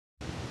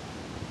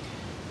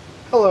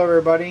Hello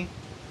everybody.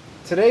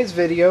 Today's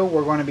video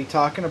we're going to be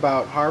talking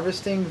about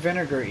harvesting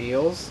vinegar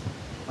eels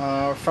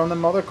from the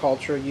mother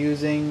culture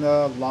using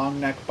the long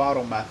neck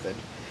bottle method.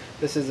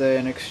 This is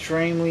an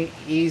extremely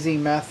easy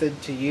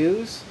method to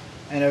use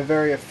and a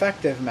very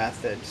effective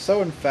method.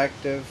 So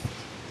effective,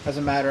 as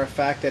a matter of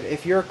fact, that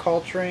if you're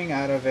culturing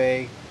out of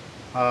a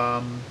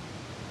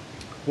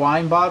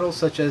wine bottle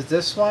such as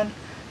this one,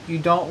 you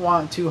don't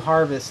want to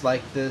harvest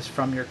like this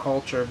from your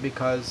culture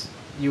because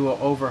you will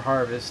over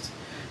harvest.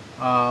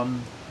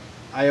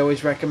 I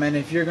always recommend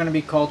if you're going to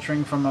be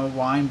culturing from a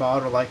wine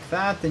bottle like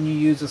that, then you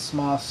use a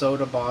small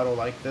soda bottle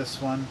like this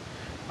one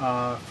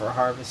for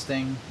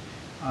harvesting.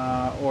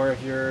 Or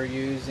if you're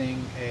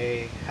using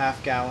a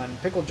half-gallon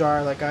pickle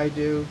jar like I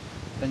do,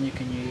 then you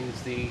can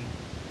use the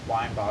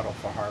wine bottle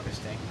for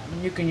harvesting. I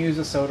mean, you can use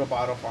a soda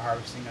bottle for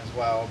harvesting as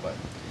well, but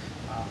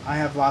I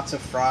have lots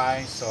of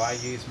fry, so I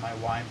use my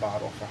wine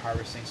bottle for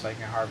harvesting so I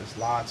can harvest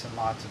lots and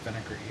lots of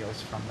vinegar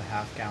eels from the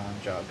half-gallon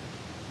jug.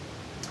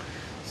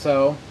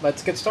 So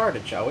let's get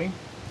started, shall we?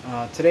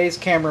 Today's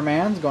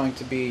cameraman is going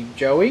to be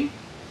Joey.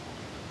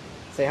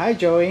 Say hi,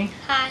 Joey.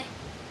 Hi.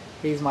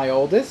 He's my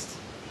oldest,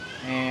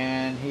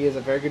 and he is a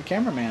very good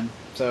cameraman.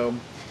 So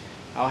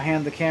I'll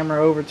hand the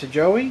camera over to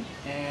Joey,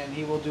 and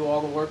he will do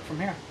all the work from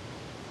here.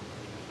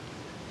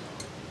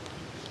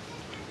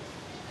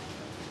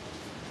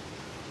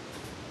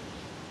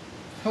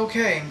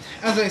 Okay,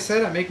 as I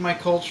said, I make my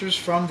cultures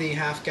from the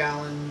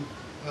half-gallon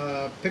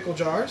pickle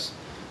jars.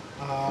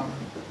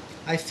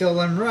 I fill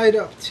them right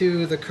up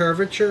to the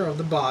curvature of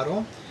the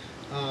bottle.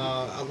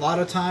 A lot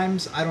of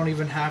times I don't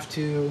even have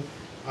to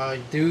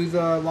do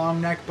the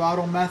long neck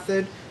bottle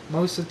method.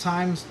 Most of the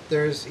times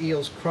there's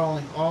eels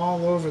crawling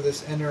all over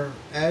this inner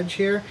edge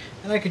here,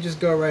 and I can just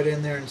go right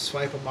in there and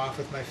swipe them off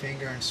with my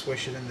finger and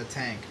swish it in the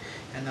tank,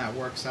 and that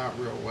works out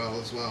real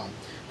well as well.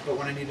 But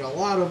when I need a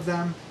lot of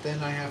them, then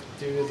I have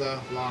to do the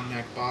long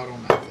neck bottle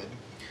method.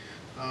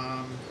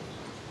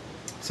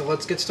 So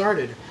let's get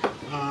started.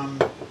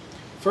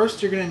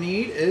 First you're going to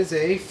need is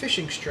a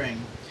fishing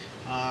string.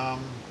 I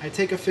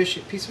take a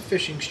piece of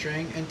fishing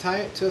string and tie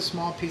it to a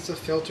small piece of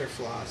filter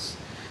floss.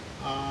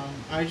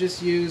 I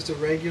just used a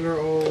regular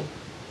old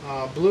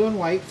blue and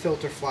white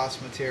filter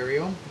floss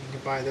material. You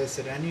can buy this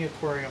at any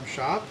aquarium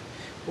shop,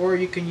 or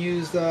you can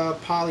use the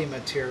poly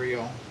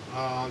material,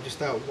 just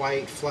that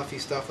white fluffy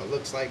stuff that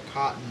looks like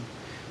cotton.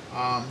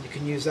 You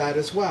can use that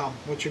as well.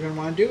 What you're going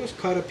to want to do is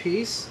cut a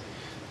piece.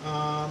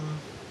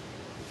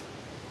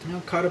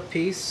 Cut a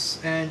piece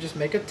and just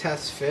make a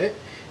test fit.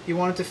 You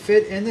want it to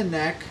fit in the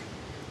neck,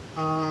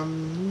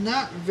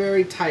 not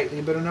very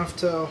tightly, but enough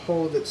to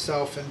hold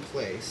itself in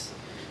place.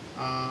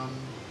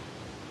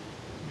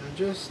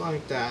 Just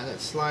like that. That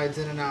slides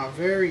in and out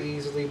very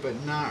easily,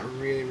 but not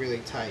really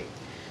tight.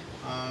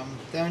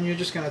 Then you're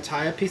just going to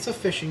tie a piece of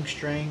fishing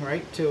string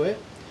right to it,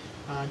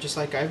 just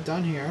like I've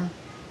done here.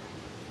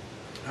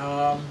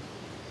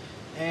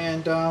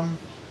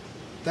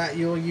 That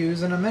you'll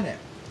use in a minute.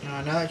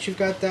 Now that you've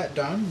got that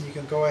done, you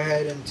can go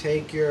ahead and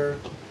take your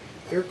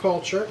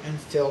culture and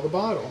fill the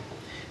bottle.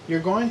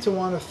 You're going to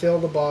want to fill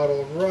the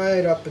bottle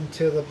right up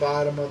into the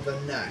bottom of the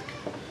neck.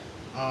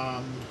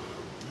 And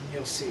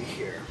you'll see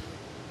here.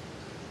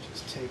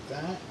 Just take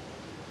that.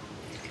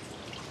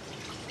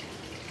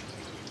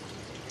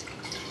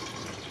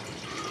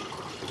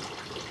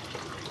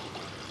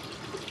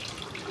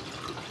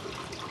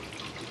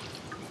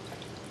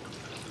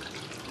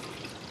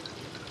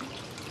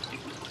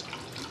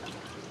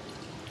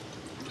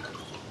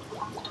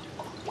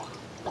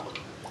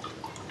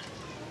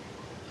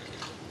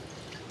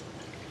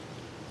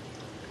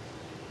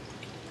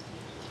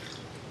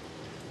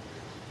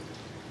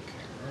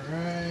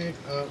 Right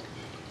up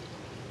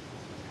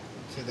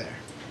to there.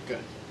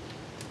 Good.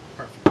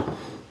 Perfect.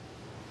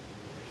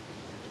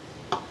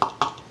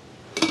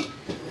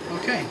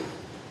 Okay.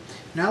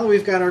 Now that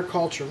we've got our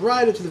culture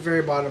right up to the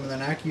very bottom of the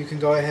neck, you can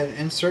go ahead and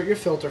insert your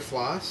filter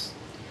floss.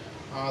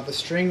 The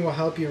string will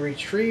help you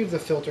retrieve the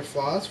filter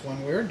floss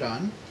when we're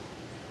done,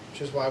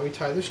 which is why we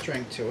tie the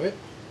string to it.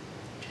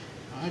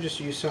 I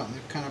just use something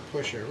to kind of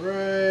push it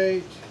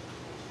right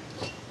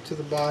to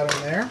the bottom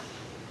there.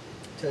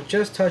 So it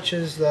just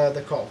touches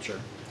the culture.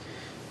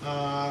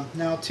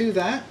 Now to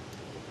that,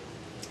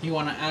 you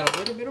want to add a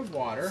little bit of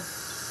water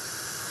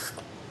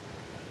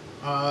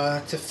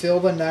to fill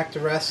the neck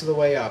the rest of the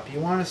way up. You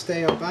want to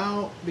stay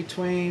about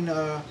between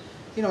a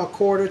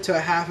quarter to a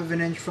half of an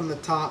inch from the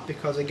top,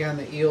 because again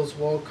the eels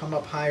will come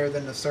up higher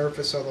than the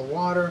surface of the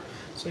water,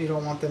 so you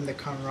don't want them to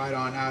come right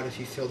on out if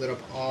you filled it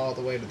up all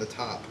the way to the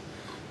top.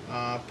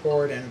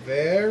 Pour it in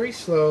very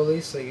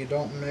slowly so you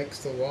don't mix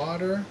the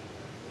water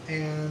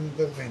and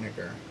the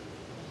vinegar.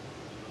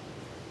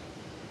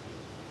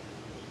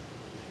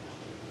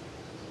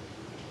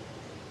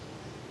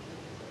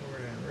 Pour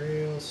it in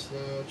real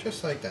slow,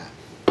 just like that.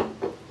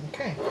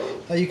 Okay,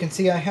 now you can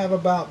see I have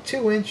about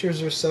 2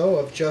 inches or so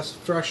of just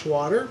fresh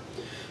water.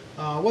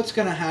 What's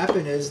going to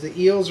happen is the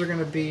eels are going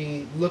to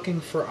be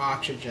looking for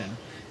oxygen,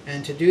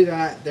 and to do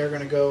that they're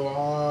going to go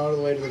all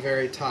the way to the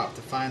very top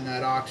to find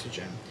that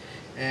oxygen.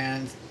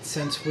 And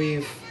since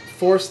we've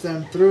force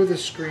them through the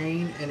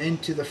screen and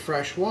into the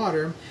fresh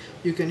water,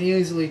 you can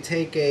easily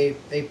take a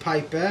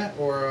pipette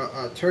or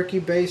a turkey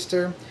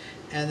baster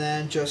and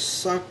then just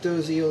suck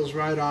those eels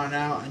right on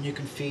out, and you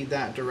can feed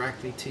that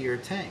directly to your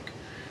tank.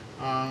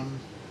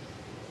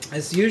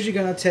 It's usually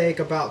going to take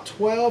about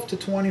 12 to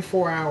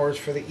 24 hours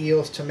for the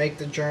eels to make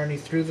the journey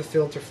through the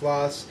filter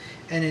floss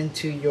and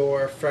into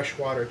your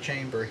freshwater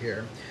chamber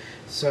here.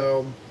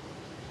 So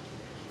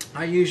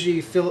I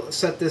usually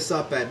set this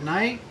up at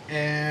night,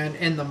 and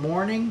in the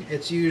morning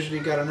it's usually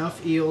got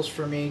enough eels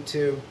for me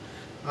to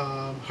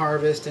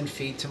harvest and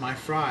feed to my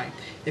fry.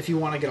 If you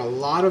want to get a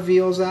lot of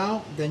eels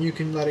out, then you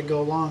can let it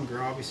go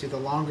longer. Obviously, the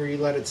longer you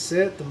let it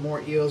sit, the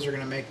more eels are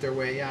going to make their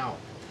way out.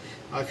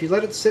 If you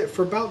let it sit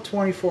for about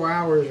 24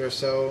 hours or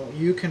so,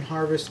 you can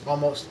harvest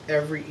almost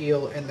every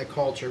eel in the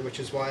culture, which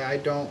is why I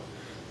don't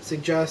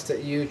suggest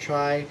that you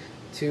try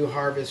to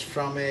harvest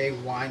from a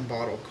wine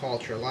bottle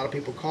culture. A lot of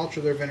people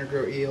culture their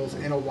vinegar eels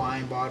in a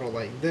wine bottle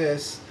like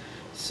this.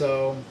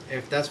 So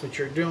if that's what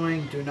you're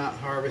doing, do not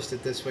harvest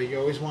it this way. You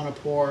always want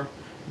to pour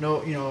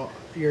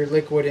your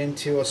liquid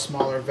into a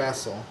smaller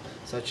vessel,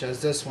 such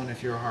as this one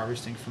if you're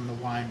harvesting from the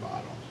wine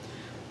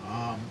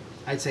bottle.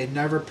 I'd say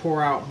never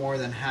pour out more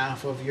than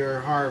half of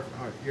your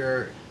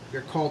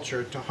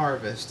culture to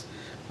harvest.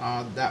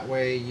 That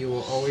way you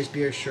will always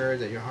be assured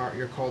that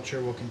your culture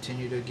will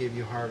continue to give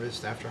you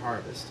harvest after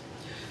harvest.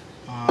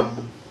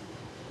 And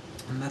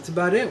that's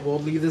about it. We'll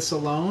leave this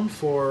alone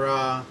for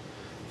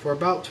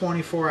about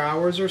 24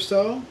 hours or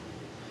so,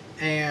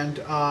 and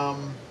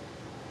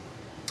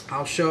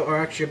I'll show, or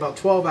actually about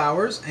 12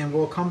 hours, and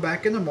we'll come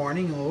back in the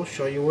morning and we'll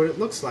show you what it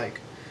looks like,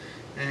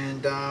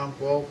 and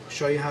we'll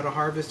show you how to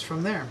harvest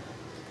from there.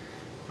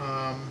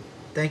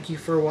 Thank you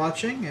for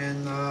watching,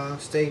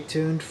 and stay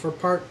tuned for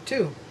part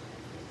 2.